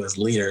have to do as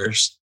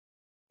leaders.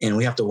 And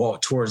we have to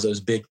walk towards those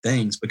big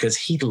things, because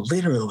he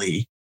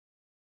literally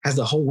has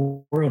the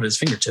whole world at his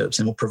fingertips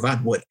and will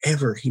provide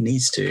whatever he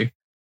needs to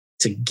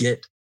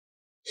get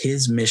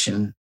his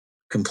mission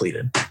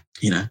completed,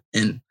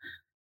 and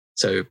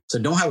So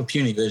don't have a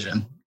puny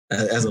vision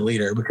as a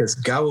leader, because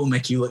God will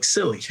make you look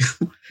silly,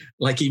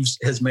 like He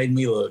has made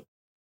me look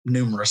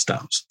numerous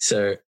times.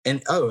 So,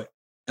 and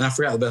I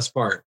forgot the best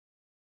part.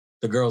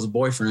 The girl's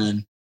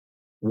boyfriend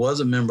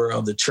was a member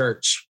of the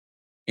church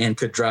and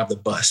could drive the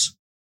bus.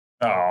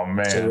 Oh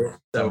man!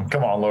 So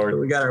come on, Lord.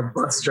 We got our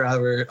bus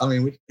driver. I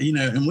mean,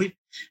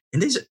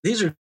 and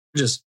these are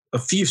just a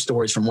few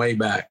stories from way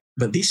back,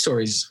 but these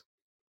stories,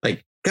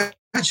 like, God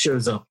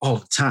shows up all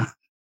the time.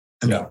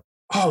 I mean,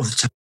 all the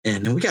time,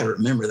 and we got to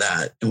remember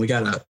that, and we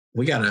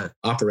gotta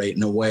operate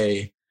in a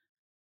way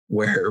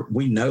where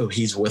we know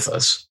He's with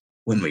us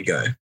when we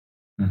go,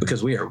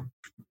 because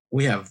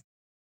we have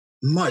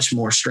much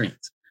more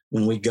strength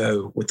when we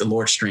go with the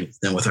Lord's strength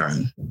than with our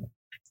own.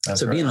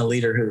 That's right. Being a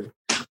leader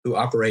who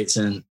operates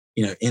in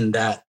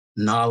that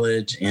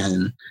knowledge,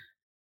 and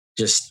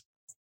just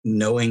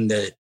knowing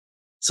that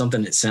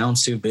something that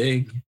sounds too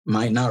big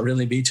might not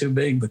really be too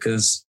big,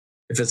 because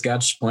if it's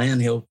God's plan,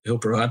 he'll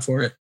provide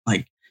for it.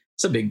 Like,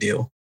 it's a big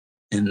deal.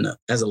 And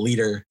as a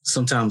leader,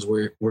 sometimes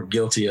we're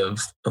guilty of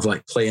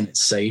like playing it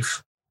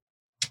safe.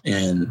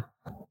 And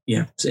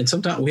and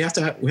sometimes we have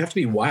to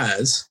be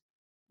wise,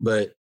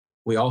 but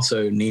we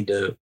also need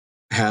to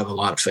have a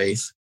lot of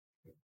faith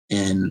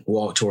and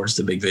walk towards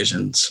the big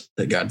visions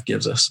that God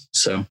gives us.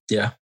 So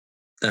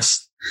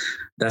that's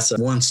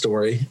one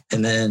story.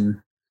 And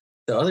then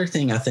the other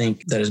thing I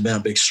think that has been a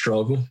big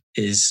struggle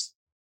is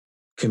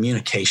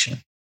communication.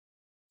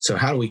 So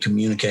how do we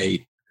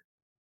communicate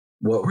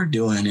what we're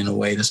doing in a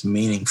way that's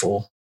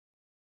meaningful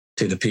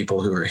to the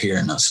people who are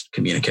hearing us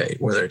communicate,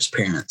 whether it's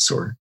parents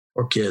or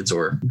kids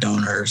or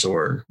donors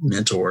or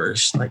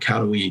mentors? Like,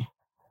 how do we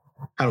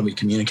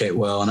communicate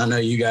well? And I know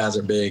you guys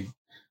are big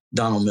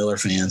Donald Miller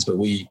fans, but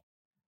we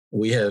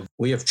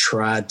have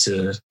tried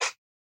to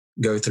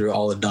go through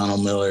all of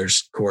Donald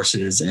Miller's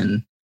courses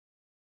and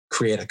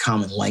create a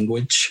common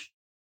language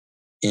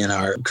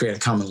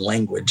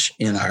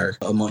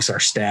amongst our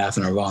staff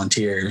and our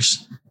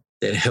volunteers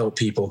that help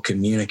people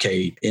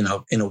communicate in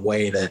a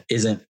way that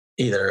isn't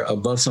either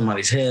above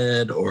somebody's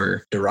head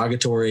or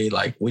derogatory.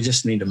 Like, we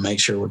just need to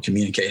make sure we're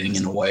communicating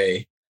in a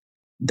way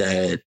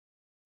that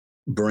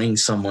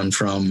brings someone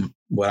from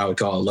what I would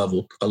call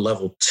a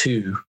level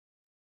 2,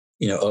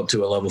 up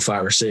to a level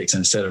 5 or 6,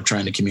 instead of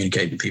trying to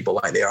communicate to people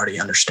like they already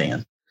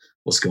understand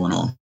what's going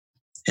on.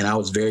 And I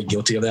was very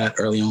guilty of that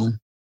early on,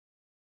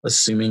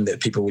 assuming that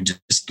people would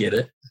just get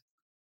it.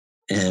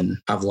 And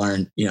I've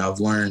learned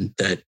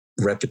that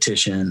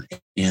repetition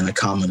and a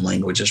common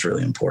language is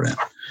really important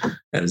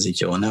at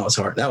Ezekiel. And that was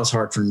hard. That was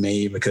hard for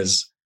me,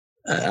 because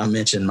I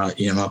mentioned my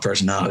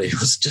personality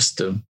was just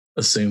to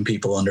assume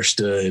people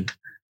understood.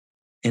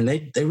 And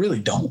they really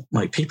don't.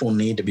 Like, people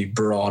need to be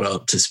brought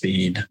up to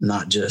speed,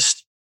 not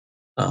just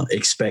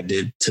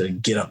expected to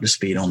get up to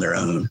speed on their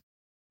own.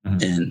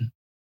 Mm-hmm. And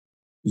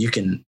you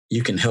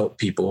can help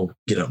people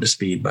get up to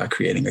speed by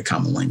creating a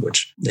common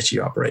language that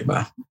you operate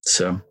by.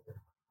 So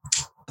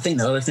I think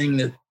the other thing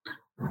that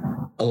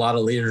a lot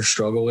of leaders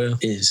struggle with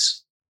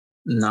is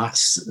not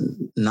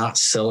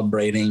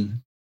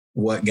celebrating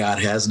what God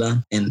has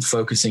done and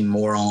focusing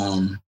more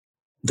on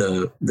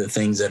the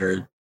things that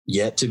are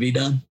yet to be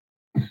done.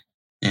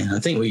 And I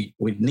think we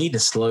need to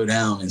slow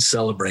down and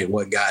celebrate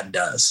what God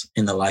does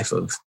in the life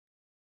of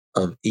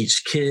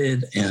each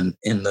kid and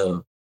in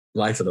the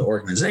life of the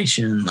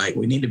organization. Like,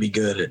 we need to be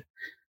good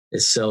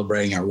at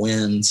celebrating our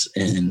wins.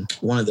 And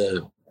one of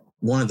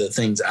the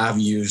things I've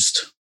used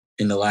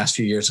in the last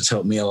few years has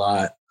helped me a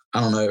lot. I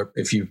don't know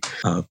if you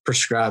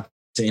prescribe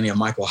to any of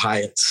Michael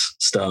Hyatt's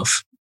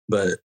stuff,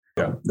 but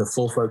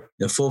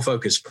the full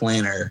focus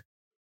planner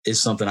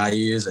is something I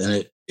use,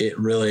 and it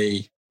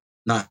really,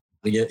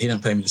 he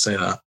didn't pay me to say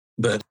that,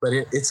 but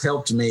it's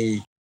helped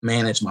me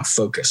manage my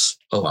focus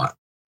a lot.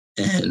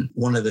 And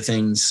one of the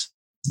things,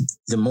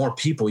 the more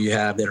people you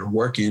have that are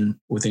working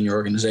within your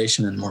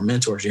organization and the more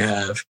mentors you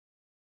have,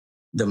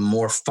 the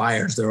more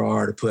fires there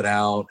are to put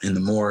out, and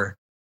the more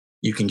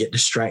you can get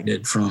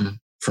distracted from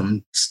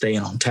staying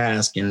on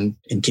task and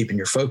keeping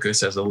your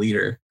focus as a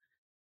leader.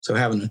 So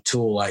having a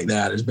tool like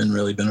that has been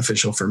really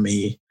beneficial for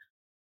me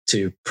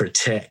to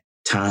protect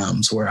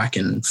times where I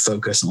can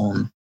focus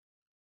on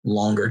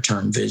longer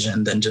term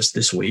vision than just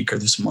this week or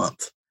this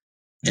month,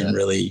 and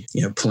really,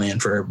 plan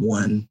for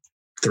 1,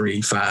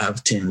 3,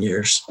 5, 10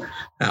 years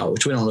out,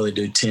 which we don't really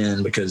do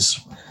 10, because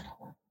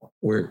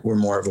we're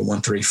more of a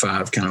 1, 3,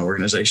 5 kind of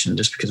organization,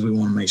 just because we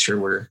want to make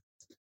sure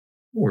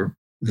we're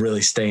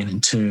really staying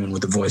in tune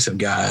with the voice of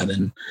God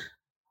and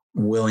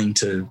willing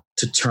to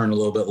turn a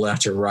little bit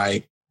left or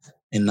right,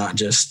 and not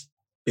just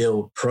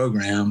build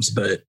programs,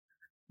 but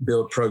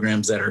build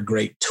programs that are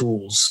great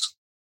tools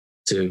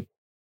to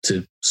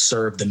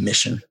serve the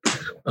mission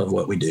of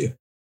what we do.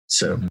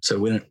 So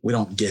we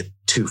don't get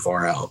too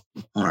far out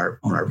on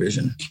our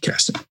vision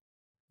casting.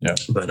 Yeah.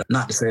 But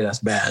not to say that's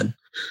bad.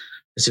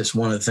 It's just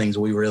one of the things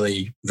we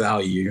really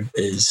value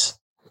is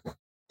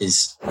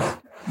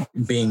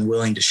being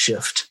willing to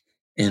shift.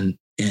 And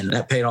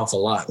that paid off a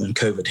lot when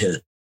COVID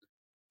hit,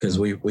 because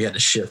we had to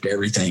shift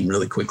everything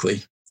really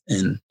quickly.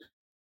 And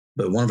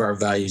But one of our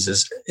values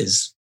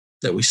is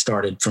that we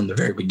started from the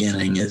very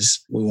beginning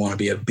is we want to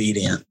be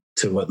obedient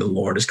to what the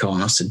Lord is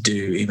calling us to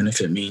do, even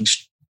if it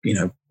means,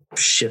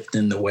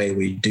 shifting the way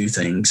we do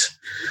things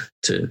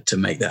to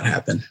make that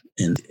happen.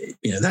 And,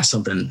 that's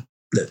something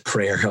that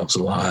prayer helps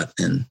a lot,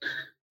 and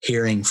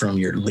hearing from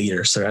your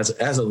leader. So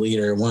as a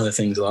leader, one of the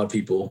things a lot of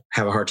people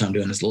have a hard time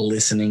doing is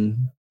listening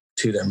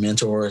to their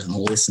mentors and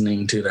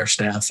listening to their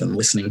staff and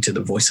listening to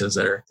the voices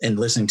and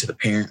listening to the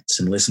parents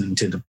and listening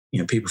to the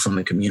people from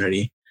the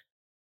community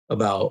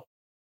about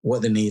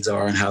what the needs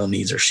are and how the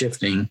needs are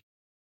shifting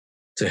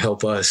to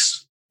help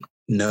us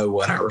know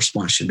what our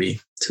response should be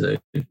to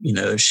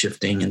the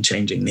shifting and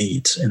changing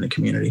needs in the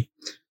community.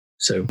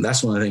 So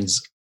that's one of the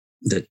things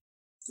that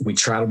we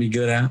try to be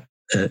good at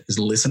is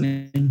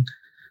listening.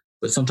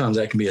 But sometimes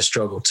that can be a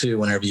struggle too,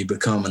 whenever you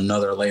become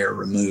another layer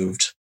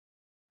removed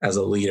as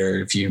a leader.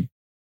 If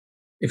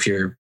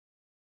you're,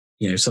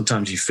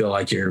 sometimes you feel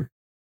like you're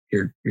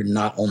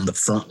not on the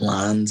front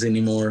lines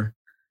anymore,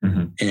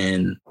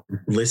 and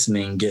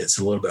listening gets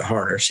a little bit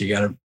harder. So you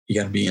gotta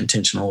be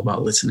intentional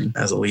about listening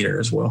as a leader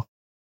as well.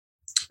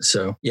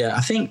 So yeah,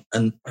 I think,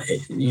 kind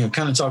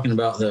of talking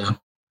about the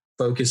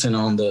focusing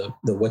on the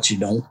what you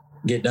don't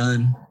get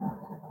done.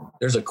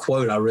 There's a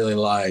quote I really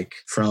like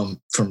from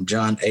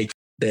John A.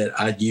 that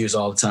I use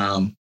all the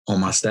time on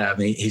my staff.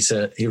 He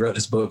said, he wrote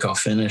this book called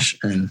Finish,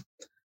 and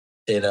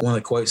one of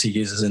the quotes he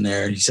uses in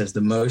there, he says,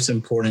 the most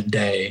important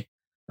day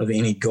of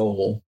any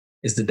goal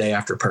is the day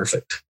after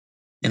perfect.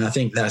 And I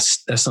think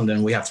that's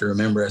something we have to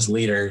remember as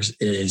leaders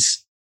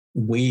is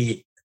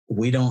we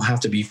don't have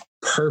to be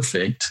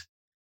perfect.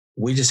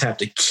 We just have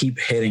to keep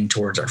heading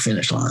towards our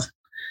finish line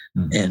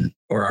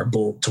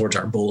towards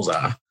our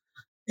bullseye.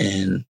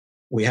 And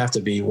we have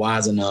to be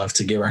wise enough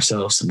to give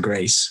ourselves some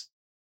grace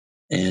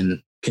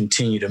and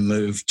continue to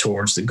move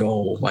towards the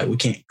goal. Like, we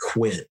can't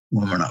quit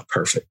when we're not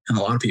perfect. And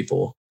a lot of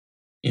people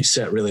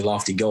set really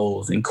lofty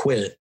goals and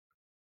quit.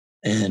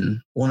 And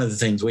one of the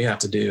things we have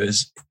to do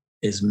is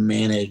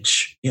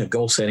manage,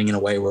 goal setting in a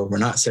way where we're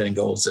not setting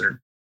goals that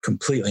are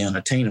completely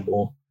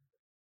unattainable,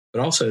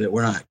 but also that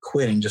we're not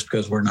quitting just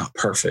because we're not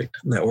perfect,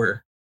 that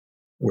we're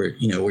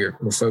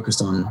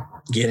focused on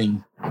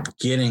getting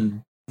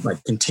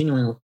like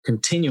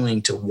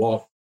continuing to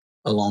walk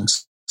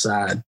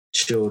alongside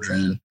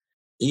children.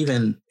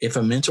 Even if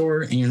a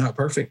mentor and you're not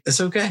perfect,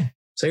 that's okay.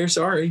 Say you're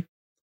sorry,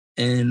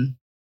 and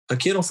a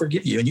kid will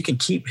forgive you, and you can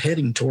keep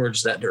heading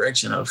towards that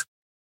direction of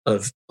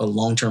a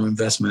long-term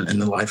investment in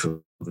the life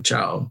of a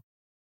child.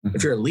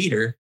 If you're a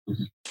leader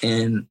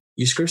and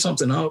you screw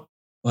something up,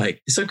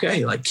 like, it's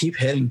okay. Like, keep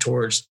heading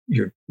towards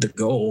the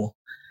goal,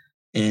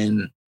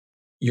 and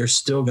you're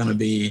still going to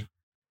be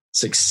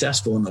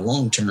successful in the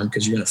long term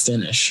because you're going to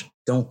finish.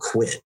 Don't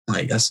quit.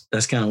 Like, that's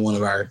kind of one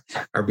of our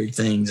big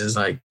things is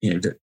like,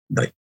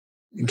 like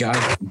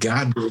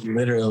God will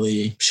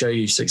literally show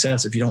you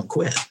success if you don't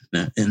quit.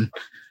 And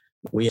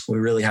we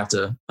really have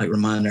to like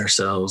remind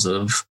ourselves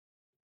of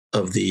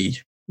the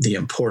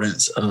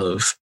importance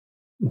of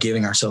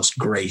giving ourselves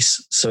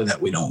grace so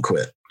that we don't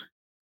quit.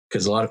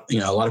 Because a lot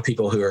of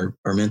people who are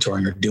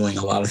mentoring are doing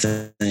a lot of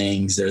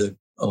things. A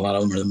lot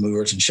of them are the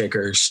movers and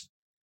shakers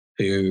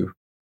who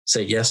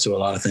say yes to a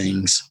lot of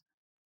things.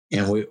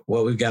 And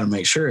what we've got to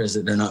make sure is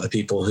that they're not the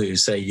people who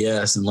say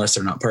yes unless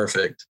they're not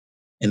perfect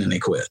and then they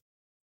quit.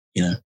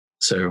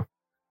 So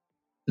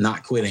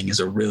not quitting is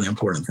a really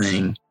important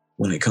thing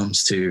when it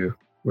comes to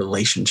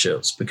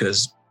relationships,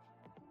 because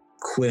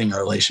quitting a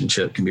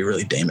relationship can be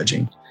really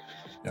damaging.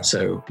 Yeah.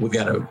 So we've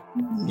got to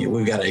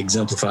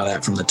exemplify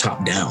that from the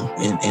top down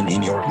in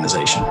any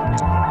organization.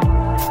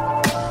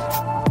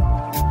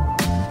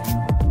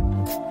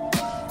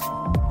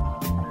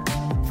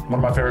 One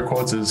of my favorite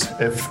quotes is,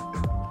 if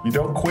you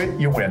don't quit,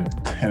 you win.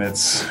 And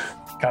it's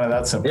kind of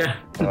that simple. Yeah.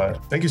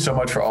 Thank you so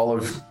much for all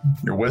of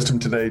your wisdom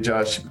today,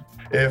 Josh.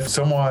 If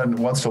someone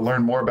wants to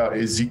learn more about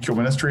Ezekiel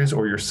Ministries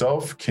or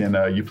yourself, can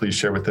you please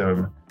share with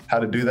them how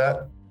to do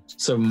that?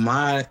 So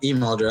my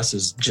email address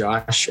is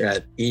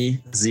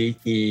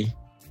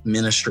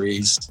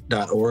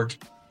josh@ezeministries.org.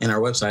 And our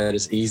website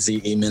is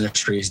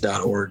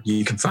ezeministries.org.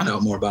 You can find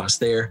out more about us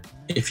there.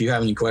 If you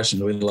have any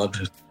questions, we'd love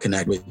to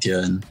connect with you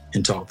and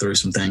talk through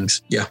some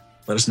things. Yeah,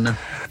 let us know.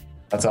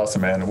 That's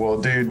awesome, man. Well,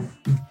 dude,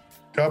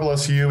 God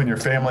bless you and your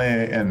family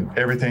and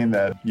everything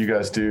that you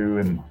guys do.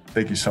 And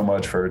thank you so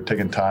much for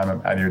taking time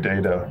out of your day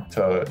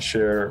to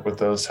share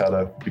with us how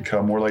to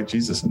become more like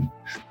Jesus and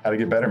how to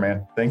get better,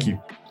 man. Thank you.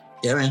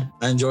 Yeah, man.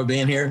 I enjoy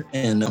being here,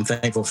 and I'm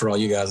thankful for all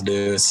you guys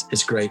do.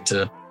 It's great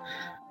to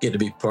get to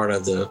be part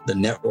of the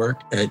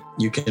network at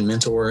You Can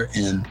Mentor,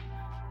 and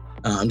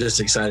I'm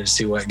just excited to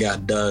see what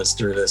God does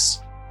through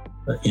this,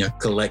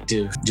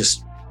 collective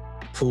just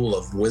pool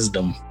of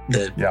wisdom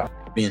that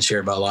being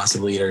shared by lots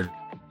of leaders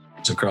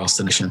across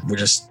the nation. We're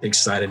just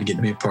excited to get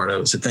to be a part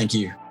of it. So thank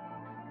you.